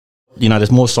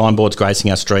there's more signboards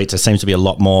gracing our streets. There seems to be a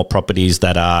lot more properties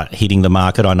that are hitting the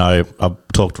market. I know I've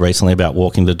talked recently about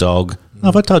walking the dog.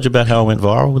 Have I told you about how I went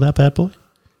viral with that bad boy?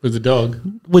 With the dog?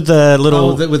 With the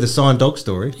little... with the signed dog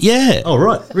story? Yeah. Oh,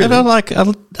 right. Really? And I'm like,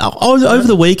 over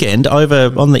the weekend,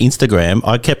 over on the Instagram,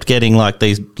 I kept getting like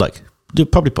these, like, the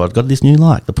Property Pod got this new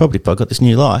like. The Property Pod got this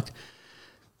new like.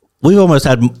 We've almost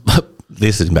had...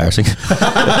 This is embarrassing.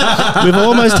 We've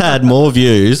almost had more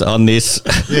views on this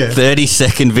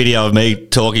 30-second video of me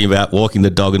talking about walking the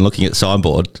dog and looking at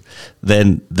signboard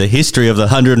than the history of the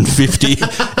 150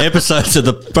 episodes of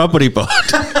the Property Pod.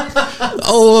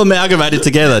 All amalgamated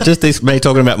together. Just this me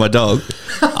talking about my dog.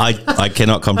 I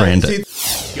cannot comprehend it.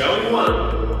 Going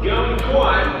once, going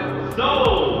twice,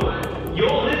 sold.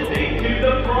 You're listening to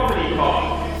the Property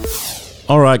Pod.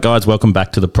 All right, guys, welcome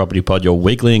back to the Property Pod, your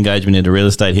weekly engagement into real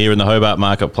estate here in the Hobart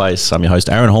Marketplace. I'm your host,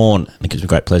 Aaron Horn, and it gives me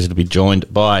great pleasure to be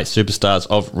joined by superstars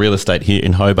of real estate here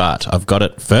in Hobart. I've got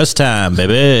it first time,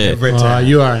 baby. Every time.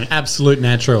 You are an absolute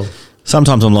natural.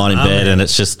 Sometimes I'm lying in bed and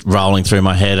it's just rolling through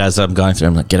my head as I'm going through.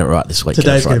 I'm like, get it right this week.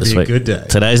 Today's going going to be a good day.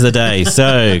 Today's the day.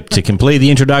 So, to complete the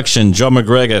introduction, John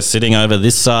McGregor sitting over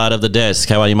this side of the desk.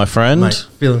 How are you, my friend? Mate,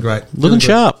 feeling great. Looking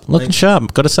sharp. Looking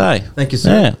sharp, got to say. Thank you,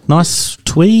 sir. Yeah, nice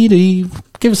tweedy.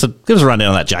 Give us a rundown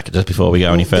on that jacket just before we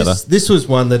go any further. This was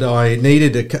one that I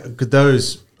needed.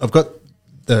 I've got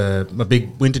my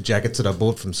big winter jackets that I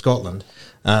bought from Scotland,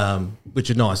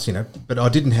 which are nice, but I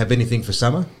didn't have anything for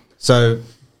summer. So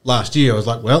last year I was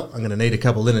like, well, I'm going to need a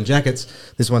couple of linen jackets.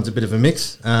 This one's a bit of a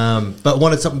mix, but I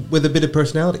wanted something with a bit of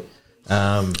personality.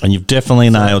 And you've definitely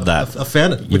nailed that. I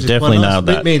found it. You've definitely nailed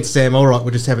that. Me and Sam, all right,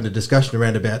 we're just having a discussion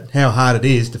around about how hard it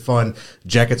is to find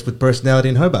jackets with personality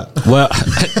in Hobart. Well,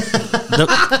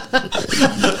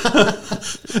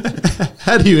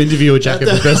 How do you interview a jacket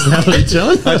with personality,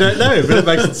 John? I don't know, but it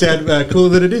makes it sound cooler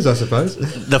than it is, I suppose.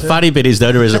 the funny bit is, the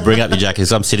only reason I bring up your jacket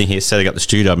is I'm sitting here setting up the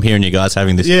studio. I'm hearing you guys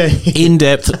having this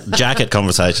in-depth jacket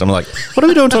conversation. I'm like, what are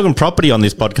we doing talking property on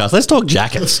this podcast? Let's talk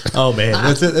jackets. Oh, man.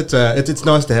 It's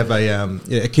nice to have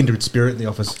a kindred spirit in the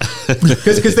office.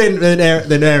 Because then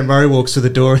Aaron Murray walks through the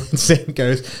door and Sam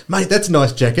goes, mate, that's a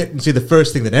nice jacket. And see, the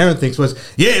first thing that Aaron thinks was,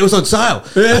 yeah, it was on sale.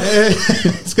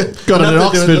 It's Got it at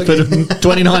Oxford for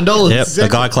 $29. Yep, a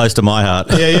guy close to my heart.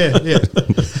 Yeah.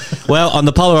 Well, on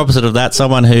the polar opposite of that,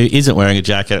 someone who isn't wearing a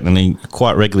jacket, and you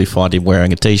quite regularly find him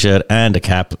wearing a T-shirt and a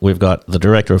cap, we've got the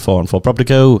director of 414 Property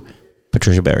Co,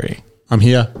 Patricia Berry. I'm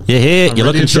here. You're here. You're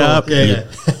looking to talk. sharp. Yeah.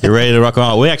 You're ready to rock and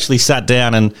roll. We actually sat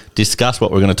down and discussed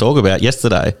what we're going to talk about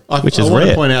yesterday, which is I want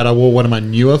rare. to point out I wore one of my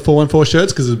newer 414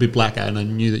 shirts because it was a bit blacker and I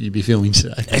knew that you'd be filming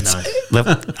today.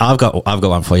 I've got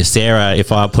one for you, Sarah.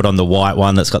 If I put on the white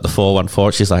one that's got the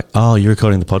 414, she's like, "Oh, you're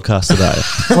recording the podcast today."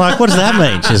 I'm like, what does that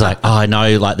mean? She's like, "Oh, I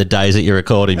know, like the days that you're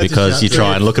recording because you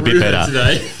try and look a bit better."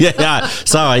 Today. Yeah.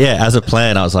 So as a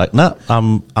plan, I was like, "No,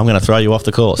 I'm going to throw you off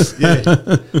the course." Yeah.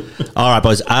 All right,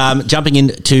 boys. Jumping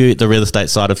into the real estate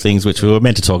side of things, which we were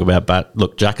meant to talk about, but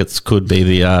look, jackets could be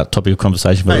the topic of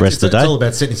conversation for the rest of the day. It's all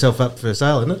about setting yourself up for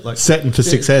sale, isn't it? Like Setting for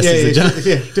success, is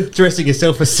it, John? Dressing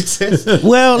yourself for success.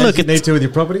 Well, as look, you need to with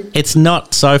your property. It's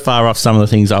not so far off some of the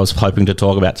things I was hoping to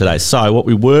talk about today. So what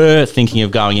we were thinking of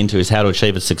going into is how to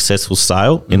achieve a successful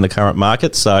sale in the current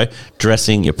market. So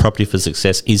dressing your property for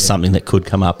success is something that could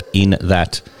come up in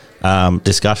that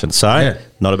discussion. So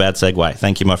not a bad segue.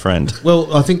 Thank you, my friend.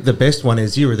 Well, I think the best one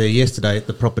is you were there yesterday at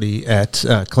the property at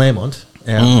Claremont.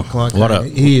 Our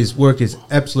client, his work is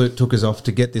absolute, took us off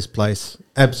to get this place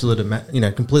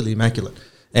completely immaculate.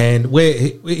 And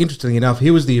interestingly enough, he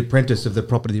was the apprentice of the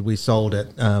property we sold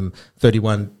at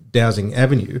 31 Dowsing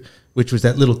Avenue, which was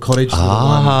that little cottage.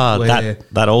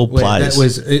 That old place. That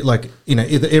was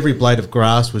every blade of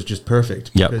grass was just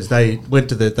perfect. Yep. Because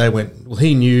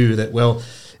he knew that, well,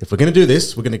 if we're going to do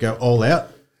this, we're going to go all out.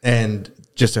 And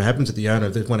just so happens that the owner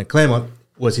of the one at Claremont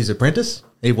was his apprentice.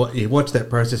 He watched that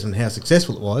process and how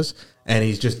successful it was, and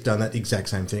he's just done that exact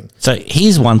same thing. So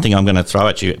here's one thing I'm going to throw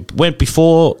at you.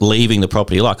 Before leaving the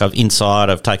property, like I've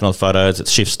taken all the photos,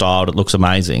 it's shift styled, it looks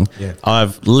amazing. Yeah.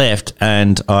 I've left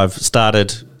and I've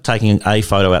started taking a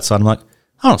photo outside. I'm like,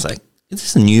 hold on a sec, is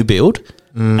this a new build?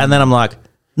 And then I'm like,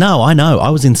 no, I know, I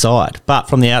was inside. But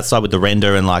from the outside with the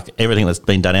render and like everything that's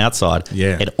been done outside,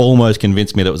 it almost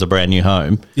convinced me that it was a brand new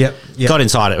home. Yep. Got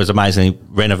inside, it was amazingly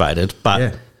renovated.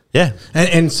 But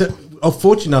And so,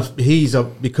 fortunate enough, he's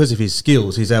because of his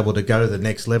skills, he's able to go to the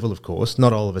next level. Of course,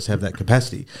 not all of us have that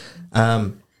capacity,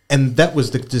 and that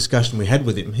was the discussion we had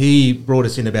with him. He brought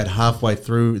us in about halfway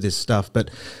through this stuff, but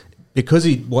because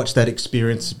he watched that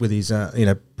experience with his,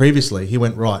 previously, he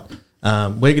went right.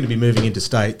 We're going to be moving into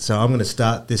state, so I'm going to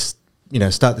start this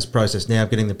process now of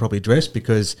getting the property dressed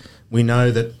because we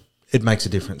know that it makes a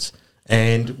difference.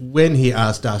 And when he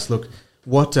asked us, look,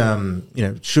 what,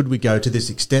 should we go to this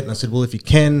extent? And I said, well, if you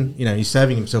can, he's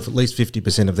saving himself at least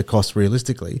 50% of the cost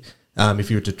realistically,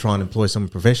 if you were to try and employ someone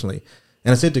professionally.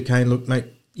 And I said to Kane, look, mate,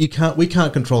 we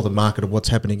can't control the market of what's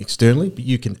happening externally, but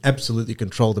you can absolutely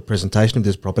control the presentation of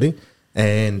this property.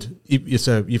 And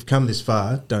so you've come this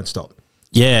far, don't stop.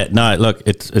 Yeah, no, look,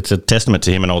 it's a testament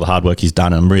to him and all the hard work he's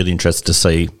done. And I'm really interested to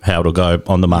see how it'll go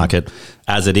on the market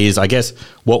as it is. I guess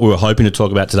what we were hoping to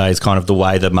talk about today is kind of the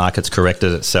way the market's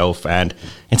corrected itself, and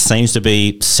it seems to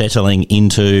be settling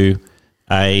into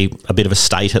a bit of a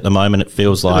state at the moment. It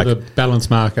feels like a balanced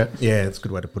market. Yeah, that's a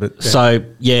good way to put it. So,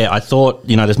 I thought,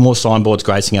 there's more signboards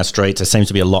gracing our streets. There seems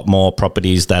to be a lot more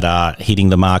properties that are hitting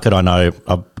the market. I know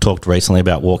I've talked recently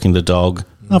about walking the dog.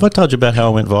 Have I told you about how I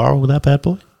went viral with that bad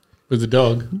boy? With the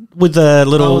dog? With the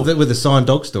little... with the signed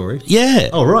dog story? Yeah.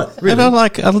 Oh, right. Really? And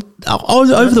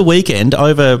over the weekend,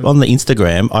 over on the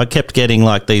Instagram, I kept getting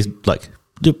these,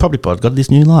 the Property Pod got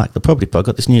this new like. The Property Pod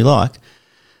got this new like.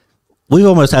 We've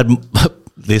almost had...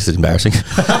 This is embarrassing.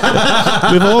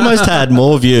 We've almost had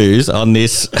more views on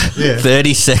this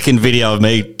 30-second video of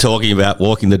me talking about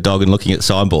walking the dog and looking at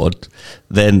signboard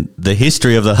than the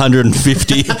history of the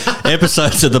 150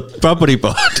 episodes of the Property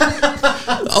Pod.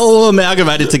 All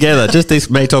amalgamated together. Just this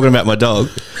me talking about my dog.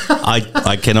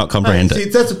 I cannot comprehend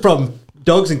it. That's the problem.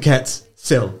 Dogs and cats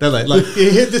sell, don't they?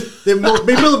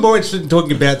 People are more interested in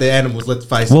talking about their animals, let's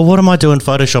face it. Well, what am I doing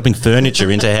photoshopping furniture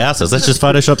into houses? Let's just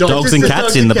Photoshop dogs and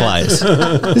cats in the place.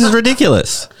 This is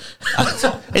ridiculous.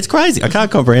 It's crazy. I can't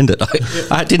comprehend it.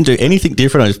 I didn't do anything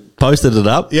different. I just posted it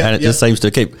up and it just seems to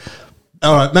keep...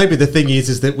 All right, maybe the thing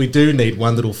is that we do need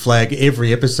one little flag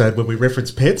every episode when we reference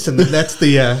pets, and that's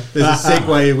there's a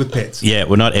segue with pets. Yeah,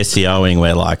 we're not SEOing,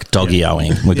 we're like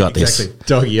doggy-oing. We got this.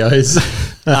 Doggy-os.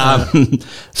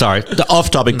 Sorry,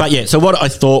 off topic. But so what I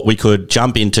thought we could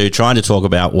jump into trying to talk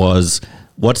about was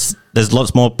there's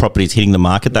lots more properties hitting the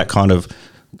market. That kind of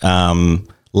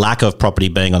lack of property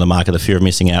being on the market, the fear of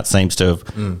missing out seems to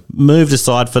have moved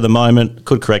aside for the moment,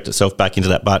 could correct itself back into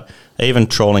that. But even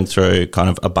trawling through kind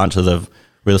of a bunch of the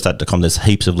realestate.com, there's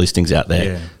heaps of listings out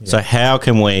there. Yeah. So how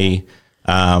can we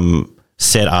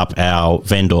set up our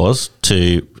vendors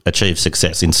to achieve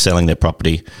success in selling their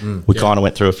property? We kind of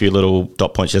went through a few little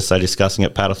dot points yesterday discussing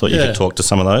it, Pat. I thought you could talk to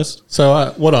some of those.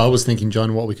 So what I was thinking,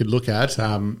 John, what we could look at,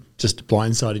 just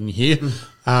blindsiding you here,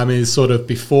 is sort of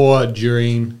before,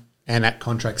 during and at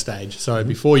contract stage. So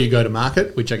before you go to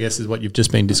market, which I guess is what you've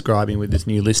just been describing with this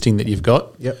new listing that you've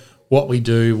got. Yep. What we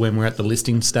do when we're at the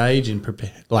listing stage and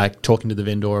talking to the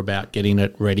vendor about getting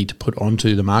it ready to put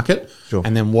onto the market. Sure.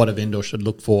 And then what a vendor should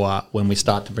look for when we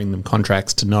start to bring them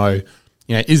contracts to know,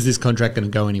 is this contract going to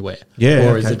go anywhere? Yeah.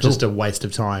 Or is it just a waste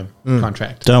of time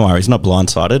contract? Don't worry, he's not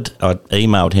blindsided. I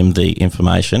emailed him the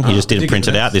information. He just didn't print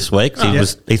it out this week.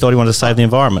 He thought he wanted to save the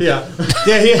environment. Yeah.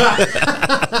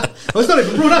 Well, it's not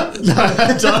even brought up. No,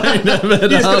 don't. You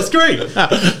just got a screen.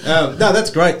 No, that's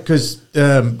great because,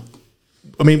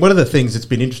 one of the things that's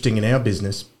been interesting in our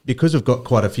business, because we've got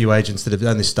quite a few agents that have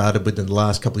only started within the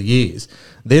last couple of years,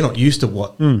 they're not used to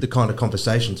what the kind of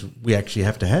conversations we actually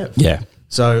have to have. Yeah.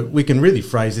 So we can really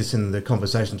phrase this in the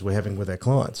conversations we're having with our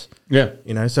clients. Yeah.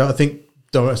 So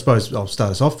I suppose I'll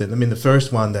start us off then. The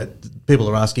first one that people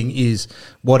are asking is,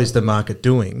 what is the market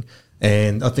doing?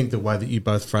 And I think the way that you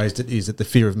both phrased it is that the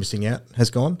fear of missing out has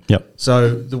gone. Yep.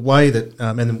 So the way that,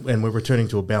 and we're returning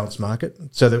to a balanced market.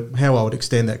 So how I would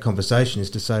extend that conversation is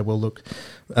to say, well, look,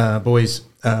 boys,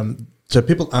 so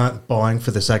people aren't buying for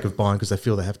the sake of buying because they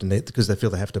feel they have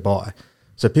to buy.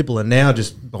 So people are now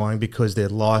just buying because their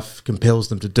life compels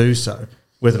them to do so,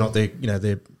 whether or not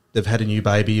they've had a new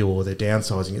baby or they're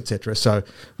downsizing, etc. So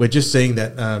we're just seeing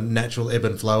that natural ebb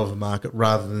and flow of a market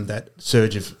rather than that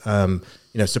surge of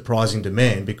surprising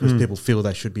demand because people feel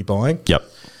they should be buying. Yep.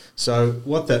 So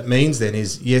what that means then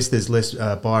is, yes, there's less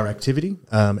buyer activity,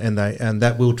 and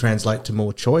that will translate to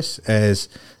more choice as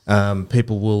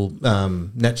people will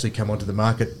naturally come onto the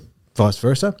market, vice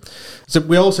versa. So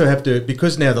we also have to,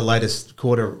 because now the latest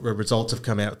quarter results have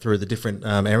come out through the different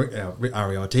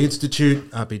REIT Institute,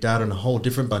 RP Data, and a whole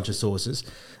different bunch of sources.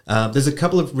 There's a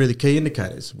couple of really key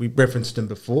indicators. We referenced them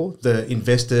before. The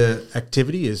investor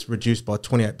activity is reduced by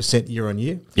 28% year on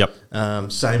year.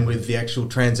 Yep. Same with the actual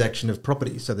transaction of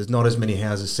property. So there's not as many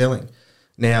houses selling.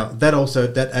 Now, that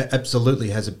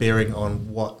absolutely has a bearing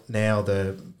on what now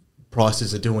the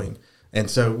prices are doing. And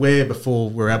so where before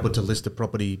we were able to list a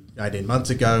property 18 months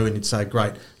ago and you'd say,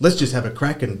 great, let's just have a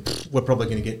crack and we're probably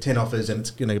going to get 10 offers and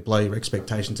it's going to blow your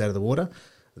expectations out of the water,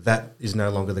 that is no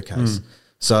longer the case.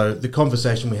 So the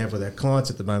conversation we have with our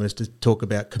clients at the moment is to talk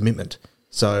about commitment.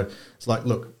 So it's like,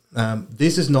 look,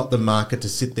 this is not the market to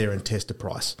sit there and test a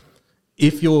price.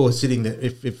 if you're sitting there,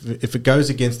 if it goes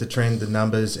against the trend, the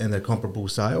numbers and the comparable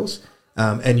sales,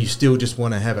 and you still just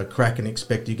want to have a crack and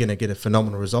expect you're going to get a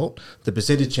phenomenal result, the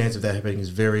percentage chance of that happening is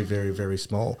very, very, very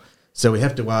small. So we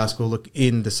have to ask, well, look,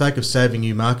 in the sake of saving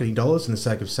you marketing dollars and the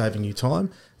sake of saving you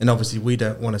time, and obviously we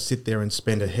don't want to sit there and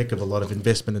spend a heck of a lot of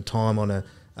investment and time on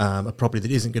a property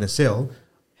that isn't going to sell,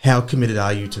 how committed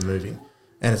are you to moving?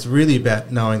 And it's really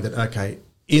about knowing that, okay,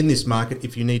 in this market,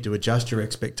 if you need to adjust your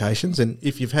expectations, and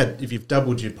if you've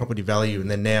doubled your property value and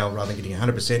then now rather than getting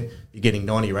 100%, you're getting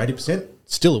 90 or 80%,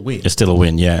 still a win. It's still a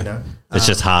win, yeah. You know? It's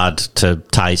just hard to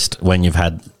taste when you've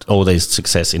had all these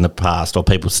success in the past, or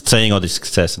people seeing all this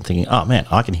success and thinking, oh man,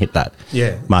 I can hit that.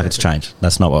 Yeah. Market's changed.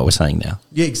 That's not what we're saying now.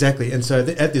 Yeah, exactly. And so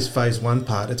at this phase one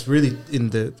part, it's really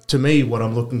to me, what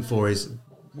I'm looking for is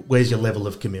where's your level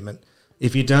of commitment?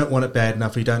 If you don't want it bad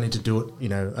enough, you don't need to do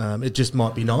it, it just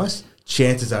might be nice.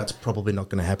 Chances are it's probably not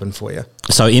going to happen for you.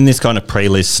 So in this kind of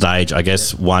pre-list stage, I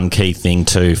guess one key thing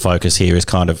to focus here is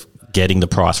kind of getting the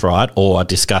price right, or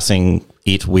discussing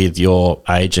it with your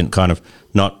agent, kind of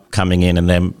not coming in and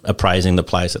then appraising the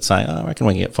place at saying, I reckon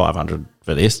we can get 500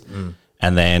 for this.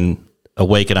 And then a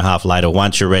week and a half later,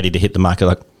 once you're ready to hit the market,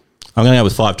 like, I'm going to go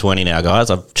with 520 now, guys.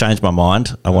 I've changed my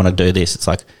mind. I want to do this. It's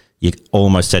like you're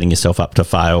almost setting yourself up to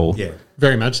fail. Yeah,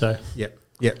 very much so. Yep.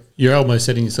 You're almost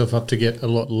setting yourself up to get a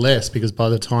lot less, because by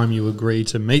the time you agree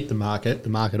to meet the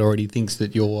market already thinks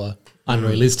that you're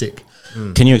unrealistic.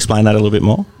 Can you explain that a little bit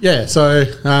more? Yeah, so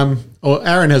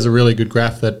Aaron has a really good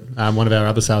graph that one of our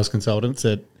other sales consultants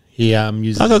that he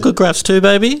uses. I got good graphs too,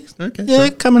 baby. Okay, yeah,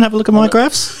 come and have a look at my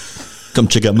graphs. Come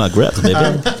check out my graphs,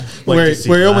 baby. Where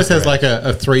he almost has like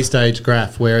a 3-stage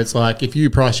graph where it's like, if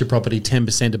you price your property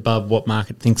 10% above what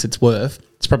market thinks it's worth,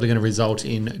 it's probably going to result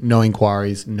in no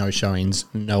inquiries, no showings,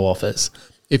 no offers.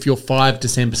 If you're 5 to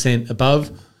 10%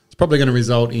 above, it's probably going to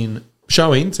result in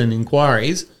showings and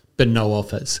inquiries, but no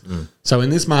offers. So in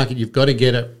this market, you've got to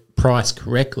get it priced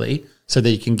correctly so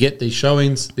that you can get the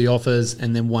showings, the offers,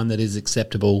 and then one that is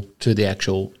acceptable to the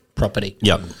actual property.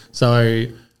 Yep. So,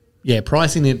 yeah,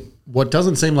 pricing it, what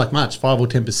doesn't seem like much, 5 or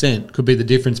 10%, could be the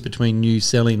difference between you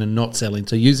selling and not selling.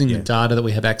 So using the data that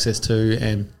we have access to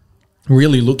and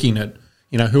really looking at,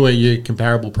 who are your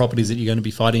comparable properties that you're going to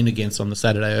be fighting against on the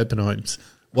Saturday open homes?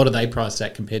 What are they priced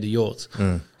at compared to yours?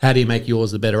 How do you make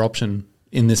yours the better option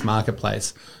in this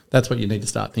marketplace? That's what you need to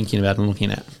start thinking about and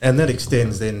looking at. And that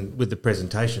extends then with the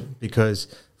presentation,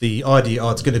 because the idea,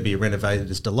 it's going to be renovated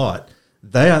as delight.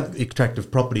 They aren't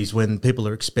attractive properties when people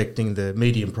are expecting the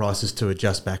median prices to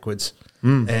adjust backwards,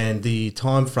 and the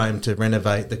time frame to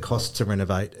renovate, the cost to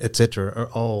renovate, etc.,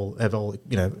 have all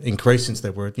increased since they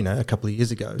were a couple of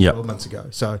years ago, 12 months ago.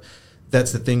 So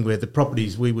that's the thing where the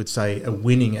properties we would say are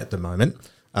winning at the moment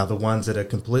are the ones that are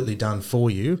completely done for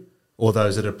you, or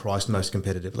those that are priced most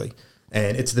competitively.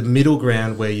 And it's the middle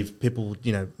ground where you've people,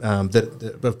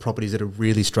 that of properties that are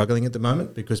really struggling at the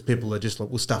moment, because people are just like,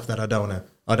 well, stuff that I don't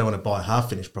want to buy a half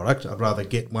finished product. I'd rather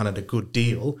get one at a good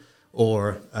deal,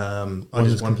 or I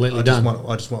just want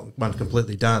one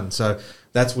completely done. So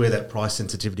that's where that price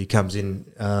sensitivity comes in,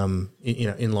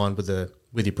 in line with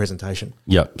your presentation.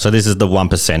 Yeah. So this is the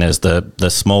 1%ers, the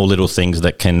small little things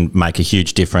that can make a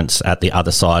huge difference at the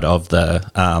other side of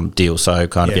the deal. So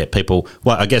kind of people.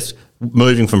 Well, I guess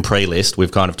moving from pre-list,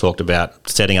 we've kind of talked about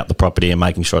setting up the property and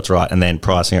making sure it's right, and then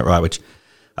pricing it right. Which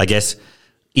I guess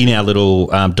in our little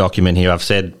document here, I've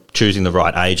said choosing the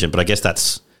right agent, but I guess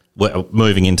that's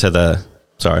moving into the.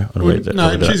 Sorry,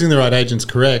 choosing the right agent's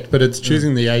correct, but it's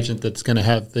choosing the agent that's going to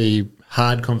have the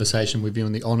hard conversation with you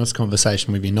and the honest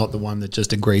conversation with you, not the one that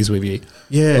just agrees with you.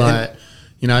 Yeah.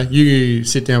 You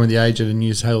sit down with the agent and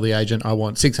you tell the agent, I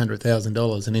want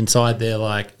 $600,000. And inside they're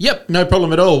like, yep, no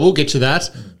problem at all. We'll get you that.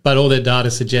 But all their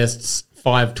data suggests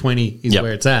 520 is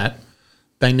where it's at.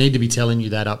 They need to be telling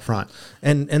you that up front.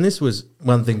 And this was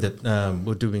one thing that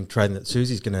we're doing trading that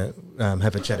Susie's going to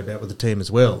have a chat about with the team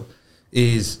as well,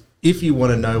 is if you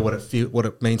want to know what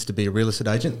it means to be a real estate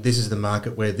agent, this is the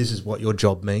market where this is what your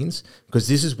job means, because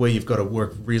this is where you've got to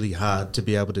work really hard to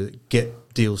be able to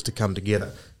get deals to come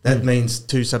together. That means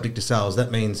too subject to sales.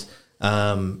 That means,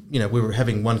 we were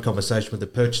having one conversation with the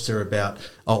purchaser about,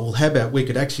 how about we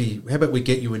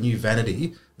get you a new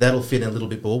vanity that'll fit in a little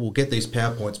bit more. We'll get these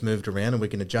PowerPoints moved around and we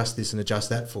can adjust this and adjust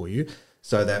that for you,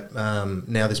 so that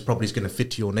now this property is going to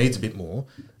fit to your needs a bit more.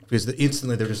 Because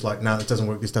instantly they're just like, no, it doesn't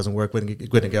work. This doesn't work. We're going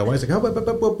to go away. It's like,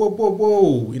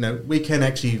 whoa. We can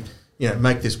actually,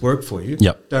 make this work for you.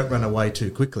 Yep. Don't run away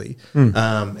too quickly.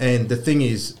 And the thing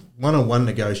is, one-on-one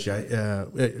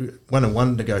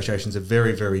negotiations are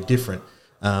very, very different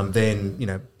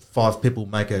than 5 people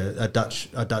make a Dutch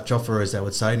offer, as they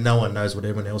would say. No one knows what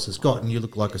everyone else has got, and you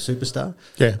look like a superstar.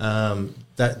 Yeah.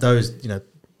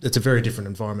 It's a very different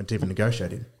environment to even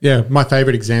negotiate in. Yeah, my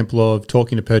favourite example of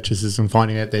talking to purchasers and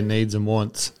finding out their needs and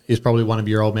wants is probably one of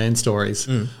your old man stories.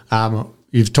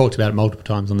 You've talked about it multiple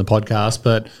times on the podcast,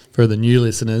 but for the new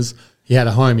listeners, he had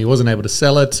a home. He wasn't able to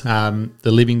sell it. The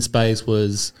living space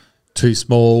was too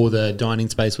small. The dining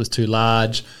space was too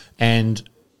large. And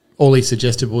all he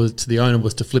suggested was to the owner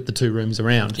was to flip the 2 rooms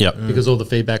around. Yep. Because all the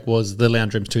feedback was the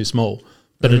lounge room's too small.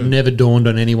 But it never dawned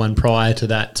on anyone prior to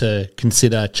that to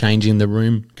consider changing the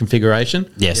room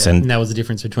configuration. Yes, And that was the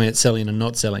difference between it selling and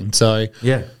not selling. So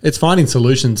it's finding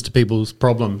solutions to people's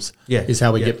problems is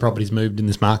how we get properties moved in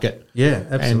this market. Yeah,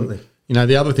 absolutely. And,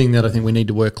 the other thing that I think we need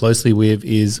to work closely with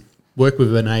is work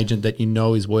with an agent that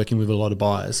is working with a lot of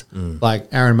buyers. Like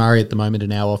Aaron Murray at the moment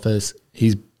in our office,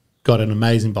 he's got an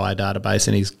amazing buyer database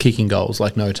and he's kicking goals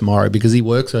like no tomorrow because he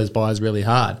works those buyers really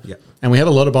hard. Yeah. And we have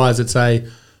a lot of buyers that say,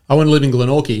 I want to live in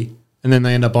Glenorchy, and then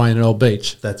they end up buying an old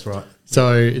beach. That's right.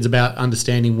 So it's about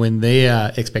understanding when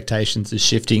their expectations is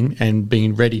shifting and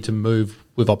being ready to move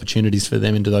with opportunities for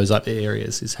them into those other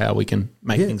areas is how we can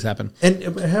make things happen.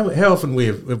 And how often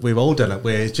we've all done it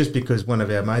where it's just because one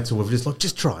of our mates or we've just like,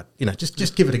 just try it,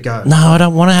 just give it a go. No, I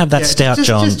don't want to have that stout,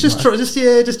 John. Just try,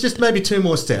 just maybe 2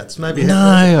 more stouts, maybe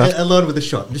alone with a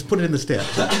shot. Just put it in the stout.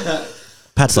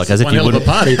 Pat's like as if you wouldn't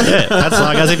party. Pat's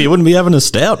like as if you wouldn't be having a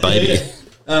stout, baby.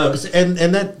 And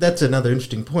that's another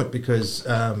interesting point because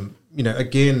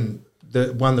again,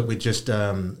 the one that we just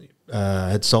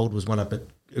had sold was one up at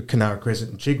Canara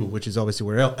Crescent in Chigwell, which is obviously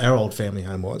where our old family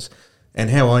home was. And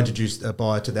how I introduced a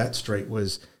buyer to that street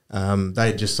was they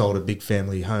had just sold a big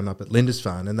family home up at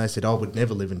Lindisfarne, and they said, I would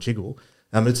never live in Chigwell.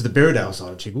 It's the Berriedale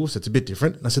side of Chigwell, so it's a bit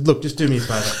different. And I said, look, just do me a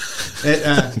favour.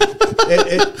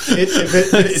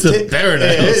 It's the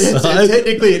Berriedale side.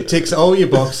 Technically, it ticks all your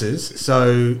boxes,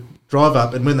 so drive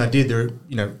up, and when they did, they're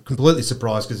completely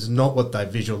surprised because it's not what they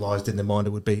visualised in their mind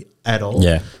it would be at all.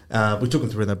 Yeah, we took them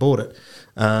through and they bought it.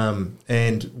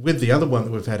 And with the other one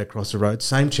that we've had across the road,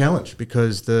 same challenge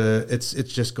because it's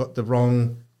just got the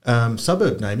wrong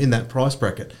suburb name in that price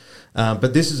bracket.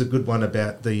 But this is a good one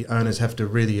about the owners have to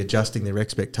really adjusting their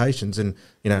expectations, and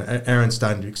Aaron's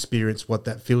starting to experience what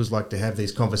that feels like to have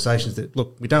these conversations that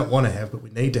look we don't want to have but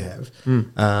we need to have.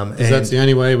 And that's the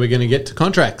only way we're going to get to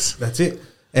contracts. That's it.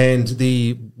 And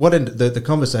the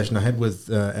conversation I had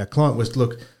with our client was,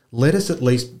 look, let us at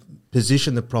least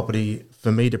position the property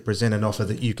for me to present an offer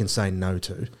that you can say no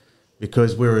to,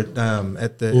 because we're at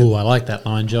the. Oh, I like that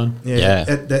line, John. Yeah.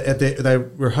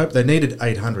 They needed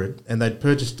 800, and they'd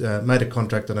purchased made a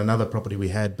contract on another property we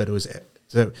had, but it was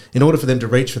so in order for them to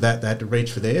reach for that, they had to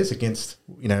reach for theirs against.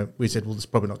 We said, well, this is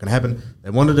probably not going to happen.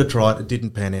 They wanted to try it, it didn't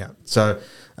pan out. So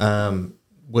I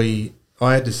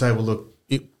had to say, well, look.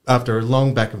 After a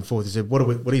long back and forth, he said, what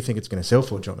do you think it's going to sell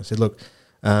for, John? I said, look,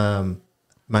 mate,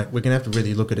 we're going to have to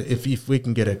really look at it. If we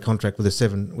can get a contract with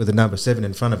a number 7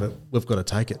 in front of it, we've got to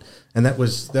take it. And that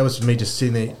was for me just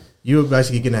sitting there. You were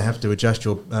basically going to have to adjust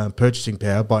your purchasing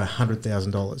power by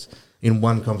 $100,000 in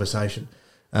one conversation.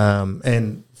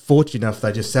 And fortunate enough,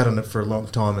 they just sat on it for a long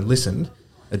time and listened,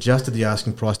 adjusted the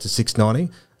asking price to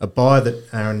 $690. A buyer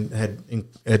that Aaron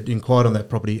had inquired on that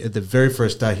property at the very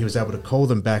first day, he was able to call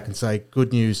them back and say,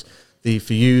 good news,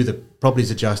 for you, the property's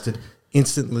adjusted.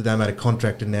 Instantly, they made a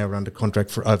contract and now we're under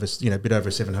contract for over, a bit over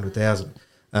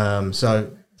 $700,000.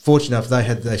 So fortunate enough,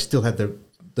 they still had the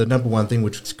number one thing,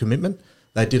 which was commitment.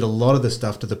 They did a lot of the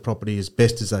stuff to the property as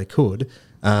best as they could,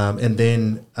 and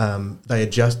then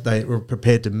they were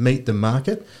prepared to meet the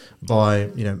market by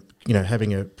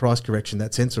having a price correction in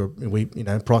that sense, or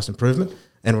price improvement,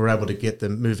 and we're able to get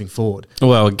them moving forward.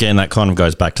 Well, again, that kind of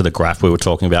goes back to the graph we were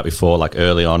talking about before, like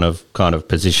early on, of kind of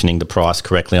positioning the price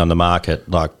correctly on the market,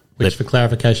 Which, for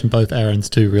clarification, both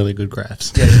Aaron's 2 really good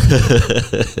graphs. Yeah.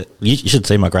 You should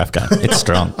see my graph game. It's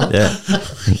strong. Yeah.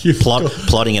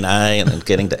 Plotting an A and then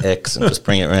getting to X and just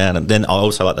bring it around. And then I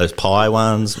also like those pi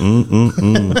ones.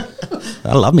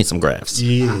 I love me some graphs.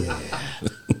 Yeah.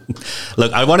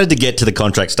 Look, I wanted to get to the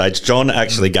contract stage. John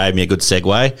actually gave me a good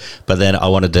segue, but then I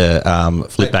wanted to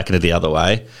flip back into the other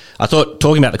way. I thought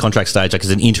talking about the contract stage is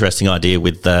an interesting idea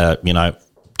with the,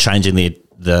 changing the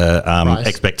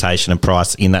expectation and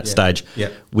price in that stage. Yeah.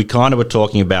 We kind of were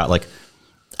talking about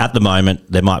at the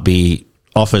moment there might be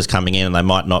offers coming in and they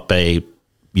might not be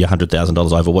your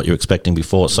 $100,000 over what you're expecting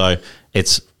before. So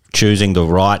it's choosing the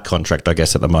right contract, I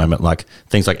guess, at the moment. Like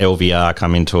things like LVR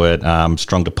come into it,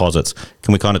 strong deposits.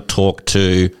 Can we kind of talk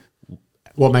to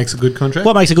what makes a good contract?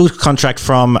 What makes a good contract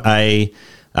from a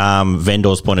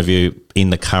vendor's point of view in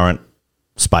the current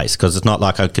space? Because it's not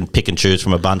like I can pick and choose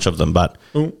from a bunch of them, but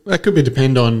Well, that could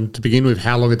depend on, to begin with,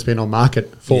 how long it's been on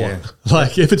market for. Yeah.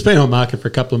 Like, if it's been on market for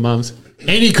a couple of months,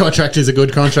 any contract is a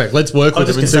good contract. Let's work with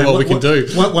them and see what we can do.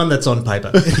 One that's on paper.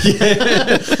 But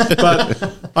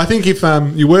I think if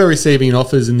you were receiving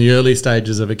offers in the early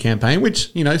stages of a campaign, which,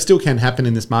 you know, still can happen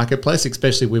in this marketplace,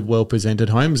 especially with well-presented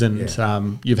homes, and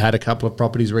you've had a couple of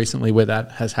properties recently where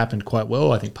that has happened quite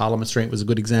well. I think Parliament Street was a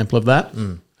good example of that.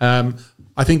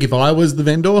 I think if I was the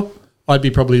vendor, I'd be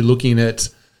probably looking at,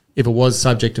 if it was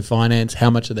subject to finance,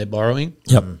 how much are they borrowing?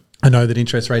 Yep. I know that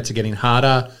interest rates are getting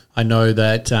harder. I know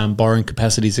that borrowing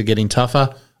capacities are getting tougher.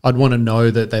 I'd want to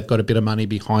know that they've got a bit of money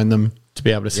behind them to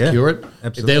be able to secure it. If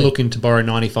absolutely. they're looking to borrow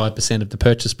 95% of the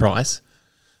purchase price,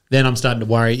 then I'm starting to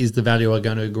worry, is the valuer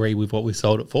going to agree with what we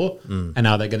sold it for? And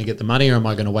are they going to get the money, or am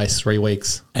I going to waste 3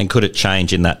 weeks? and could it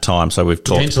change in that time? So we've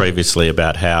talked Potentially. previously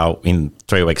about how in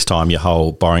 3 weeks' time your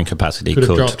whole borrowing capacity Could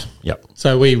could have dropped. Yep.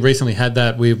 So we recently had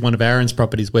that with one of Aaron's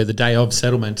properties where the day of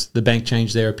settlement, the bank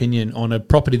changed their opinion on a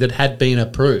property that had been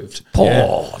approved.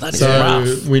 Oh, that is So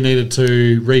rough. we needed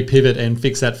to repivot and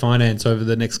fix that finance over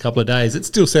the next couple of days. It's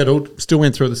still settled, still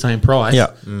went through at the same price.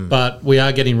 Yeah. But we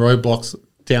are getting roadblocks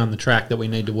down the track that we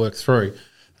need to work through.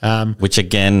 Which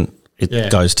again, it Yeah.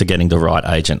 goes to getting the right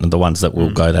agent and the ones that will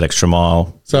go that extra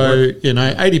mile. So,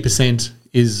 80%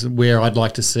 is where I'd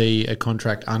like to see a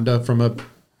contract under from a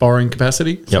borrowing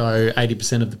capacity. So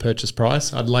 80% of the purchase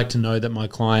price. I'd like to know that my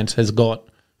client has got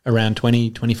around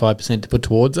 20-25% to put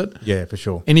towards it. Yeah, for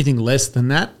sure. Anything less than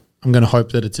that, I'm going to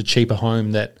hope that it's a cheaper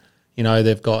home that,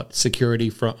 they've got security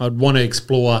from. I'd want to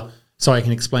explore so I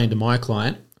can explain to my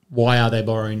client, why are they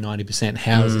borrowing 90%?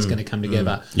 How is this going to come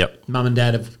together? Yep. Mum and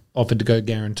dad have offered to go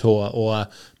guarantor, or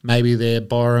maybe they're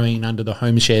borrowing under the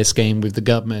home share scheme with the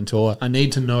government, or I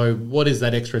need to know what is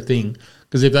that extra thing.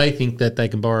 Because if they think that they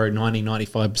can borrow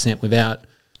 90-95% without...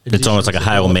 It's almost like a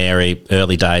Hail Mary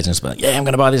early days, and it's like, I'm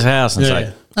going to buy this house. And Yeah.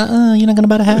 it's like, you're not going to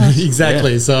buy the house.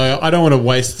 Exactly. So I don't want to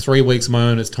waste 3 weeks of my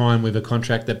owner's time with a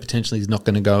contract that potentially is not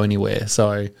going to go anywhere.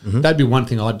 So that'd be one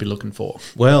thing I'd be looking for.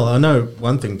 Well, I know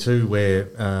one thing too, where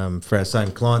for our same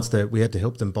clients that we had to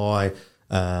help them buy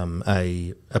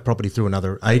a property through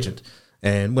another agent,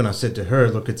 and when I said to her,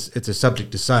 look, it's a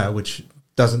subject to sale, which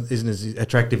isn't as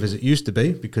attractive as it used to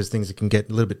be because things can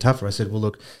get a little bit tougher. I said, well,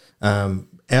 look,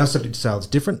 our subject to sale is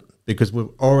different because we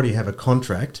already have a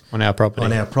contract On our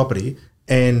property.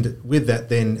 and with that,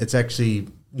 then it's actually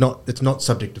not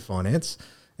subject to finance.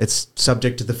 It's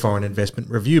subject to the Foreign Investment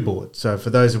Review Board. So for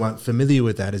those who aren't familiar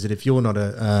with that, is that if you're not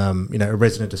a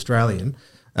resident Australian,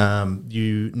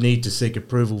 you need to seek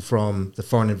approval from the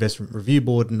Foreign Investment Review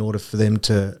Board in order for them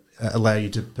to allow you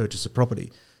to purchase a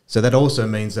property. So that also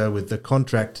means, though, with the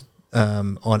contract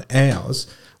on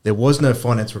ours, there was no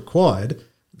finance required.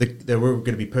 They were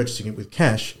going to be purchasing it with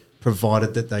cash,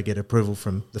 provided that they get approval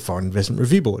from the Foreign Investment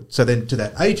Review Board. So then to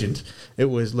that agent, it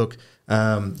was, look,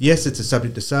 yes, it's a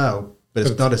subject to sale, but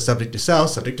it's not a subject to sale,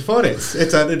 subject to finance.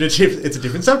 It's a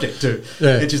different subject too.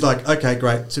 Yeah. It's just like, okay,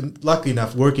 great. So luckily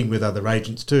enough, working with other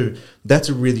agents too, that's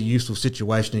a really useful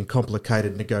situation in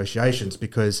complicated negotiations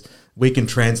because we can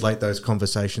translate those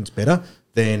conversations better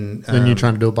than You're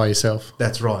trying to do it by yourself.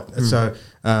 that's right. So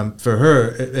for her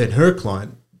and her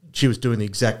client, she was doing the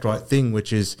exact right thing,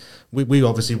 which is we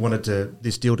obviously wanted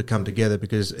this deal to come together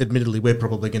because admittedly we're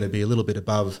probably going to be a little bit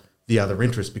above the other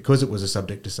interest because it was a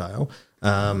subject to sale.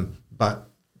 But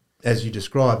as you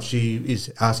described, she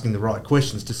is asking the right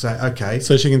questions to say, okay,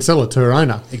 So she can sell it to her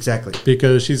owner exactly.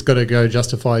 because she's got to go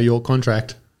justify your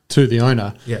contract to the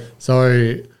owner. Yeah.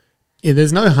 So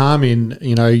there's no harm in,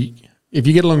 if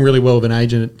you get along really well with an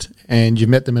agent and you've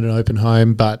met them in an open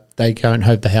home, but they don't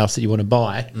have the house that you want to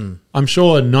buy, I'm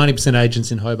sure 90%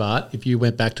 agents in Hobart, if you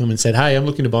went back to them and said, hey, I'm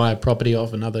looking to buy a property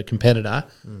off another competitor,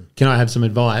 can I have some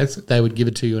advice? They would give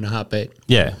it to you in a heartbeat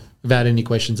Yeah. without any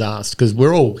questions asked because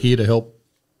we're all here to help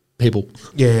people.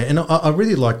 Yeah, and I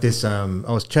really like this. I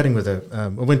was chatting with I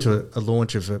went to a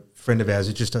launch of a friend of ours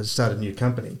who just started a new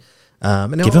company.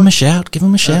 And Give him a shout. Give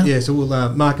him a shout. Yeah, so we'll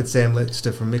Mark and Sam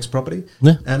Lester from Mixed Property.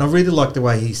 Yeah. And I really like the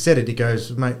way he said it. He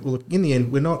goes, mate, well, look, in the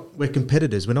end, we're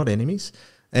competitors, we're not enemies.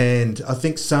 And I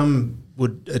think some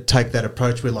would take that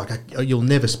approach where, like, you'll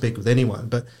never speak with anyone.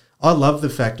 But I love the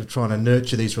fact of trying to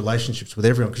nurture these relationships with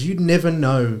everyone because you never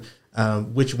know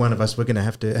which one of us we're going to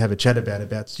have a chat about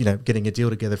getting a deal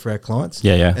together for our clients.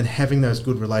 Yeah, yeah. And having those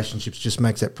good relationships just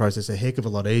makes that process a heck of a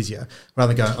lot easier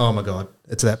rather than going, oh my God,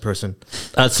 it's that person.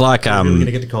 It's like We're going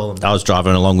to get to call them. I was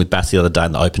driving along with Bassy the other day,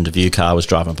 and the open to view car was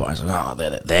driving by. I was like, "Oh,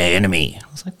 they're enemy."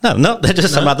 I was like, "No, they're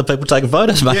just some other people taking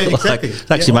photos, mate." Yeah, exactly. Like,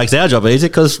 it actually makes our job easy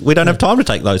because we don't have time to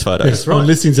take those photos. That's right. On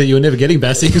listings that you were never getting,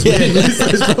 Bassy, because we didn't list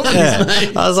those properties,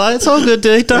 mate. I was like, "It's all good,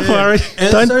 dude. Don't worry."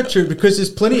 And Don't. it's so true because there's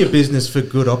plenty of business for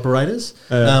good operators.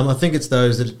 I think it's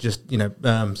those that are just,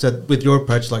 so with your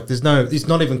approach, like it's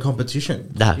not even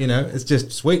competition. No. It's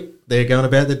just sweet. They're going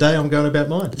about their day, I'm going about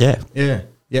mine. Yeah. Yeah.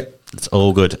 Yep. It's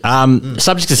all good.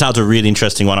 Subject to sales is a really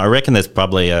interesting one. I reckon there's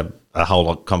probably a whole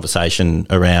lot of conversation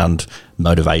around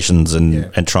motivations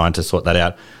and trying to sort that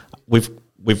out. We've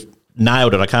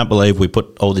nailed it. I can't believe we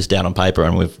put all this down on paper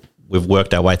and we've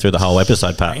worked our way through the whole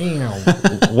episode, Pat.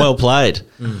 Well played.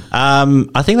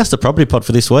 I think that's the property pod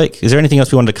for this week. Is there anything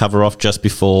else we wanted to cover off just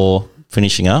before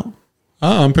finishing up?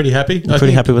 Oh, I'm pretty happy.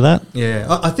 Pretty happy with that? Yeah,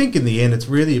 I think in the end, it's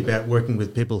really about working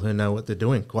with people who know what they're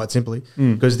doing. Quite simply,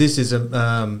 because this is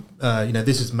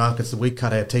this is markets that we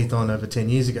cut our teeth on over 10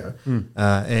 years ago,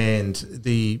 and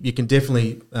you can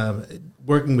definitely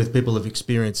working with people of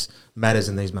experience matters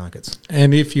in these markets.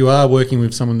 And if you are working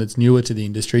with someone that's newer to the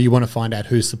industry, you want to find out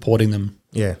who's supporting them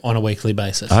on a weekly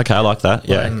basis. Okay, I like that.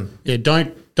 Yeah.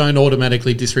 Don't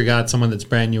automatically disregard someone that's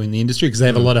brand new in the industry because they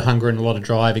have a lot of hunger and a lot of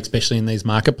drive, especially in these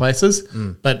marketplaces.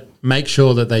 But make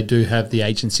sure that they do have the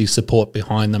agency support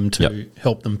behind them to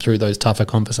help them through those tougher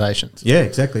conversations. Yeah,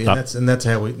 exactly. And that's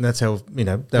how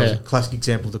that was a classic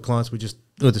example of the clients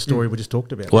the story we just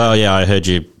talked about. Well, yeah, I heard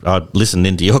you. I listened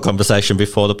into your conversation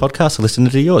before the podcast. I listened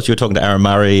into yours. You were talking to Aaron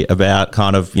Murray about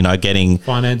kind of, getting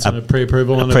finance and a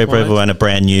pre-approval and a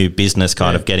brand new business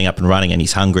kind of getting up and running, and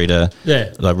he's hungry to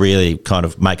really kind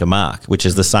of make a mark, which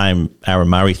is the same Aaron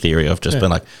Murray theory of just being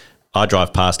like, I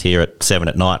drive past here at 7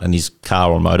 at night and his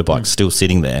car or motorbike's still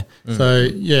sitting there. So,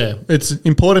 it's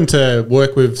important to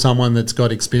work with someone that's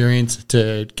got experience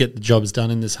to get the jobs done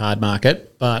in this hard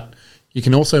market, but you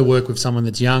can also work with someone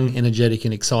that's young, energetic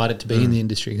and excited to be in the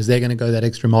industry because they're going to go that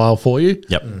extra mile for you.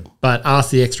 Yep. But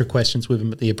ask the extra questions with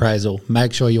them at the appraisal.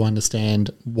 Make sure you understand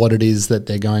what it is that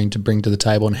they're going to bring to the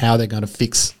table and how they're going to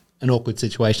fix an awkward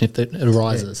situation if it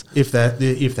arises. If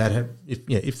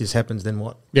this happens, then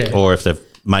what? Yeah. Or if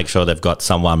make sure they've got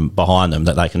someone behind them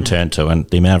that they can turn to, and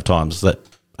the amount of times that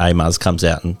Amaz comes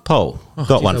out and Paul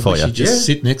got one for you. You just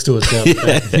sit next to us.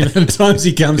 The amount of times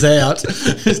he comes out,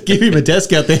 just give him a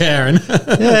desk out there, Aaron.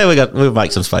 We'll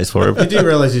make some space for him. You do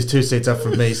realise there's 2 seats up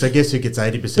from me, so guess who gets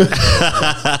 80%?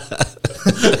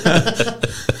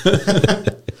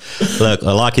 Look,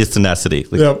 I like his tenacity.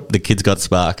 The kid's got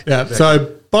spark. Yeah. Exactly.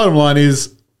 So bottom line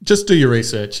is just do your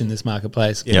research in this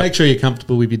marketplace. Yep. Make sure you're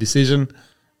comfortable with your decision.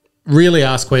 Really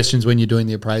ask questions when you're doing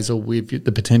the appraisal with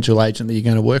the potential agent that you're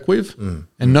going to work with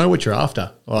and know what you're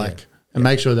after. And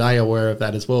make sure they are aware of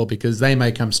that as well, because they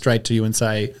may come straight to you and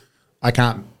say, I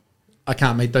can't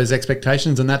meet those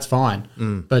expectations, and that's fine.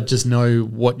 But just know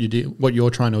what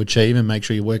you're trying to achieve and make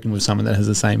sure you're working with someone that has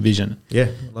the same vision. Yeah,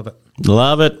 love it.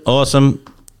 Love it. Awesome.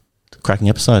 Cracking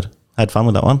episode. Had fun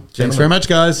with that one. Thanks very much,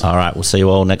 guys. All right, we'll see you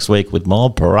all next week with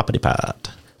more Property Pod.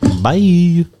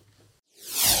 Bye.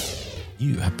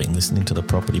 You have been listening to The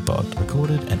Property Pod,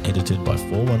 recorded and edited by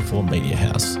 414 Media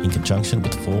House in conjunction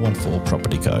with 414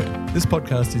 Property Code. This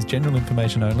podcast is general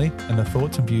information only, and the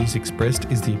thoughts and views expressed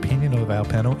is the opinion of our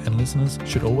panel, and listeners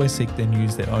should always seek then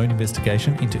use their own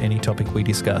investigation into any topic we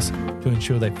discuss to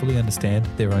ensure they fully understand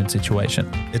their own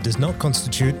situation. It does not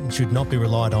constitute and should not be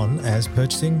relied on as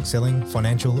purchasing, selling,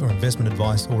 financial or investment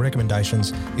advice or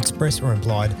recommendations, express or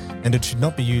implied, and it should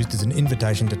not be used as an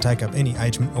invitation to take up any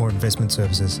agent or investment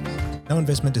services. No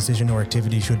investment decision or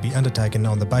activity should be undertaken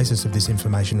on the basis of this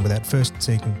information without first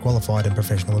seeking qualified and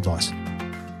professional advice.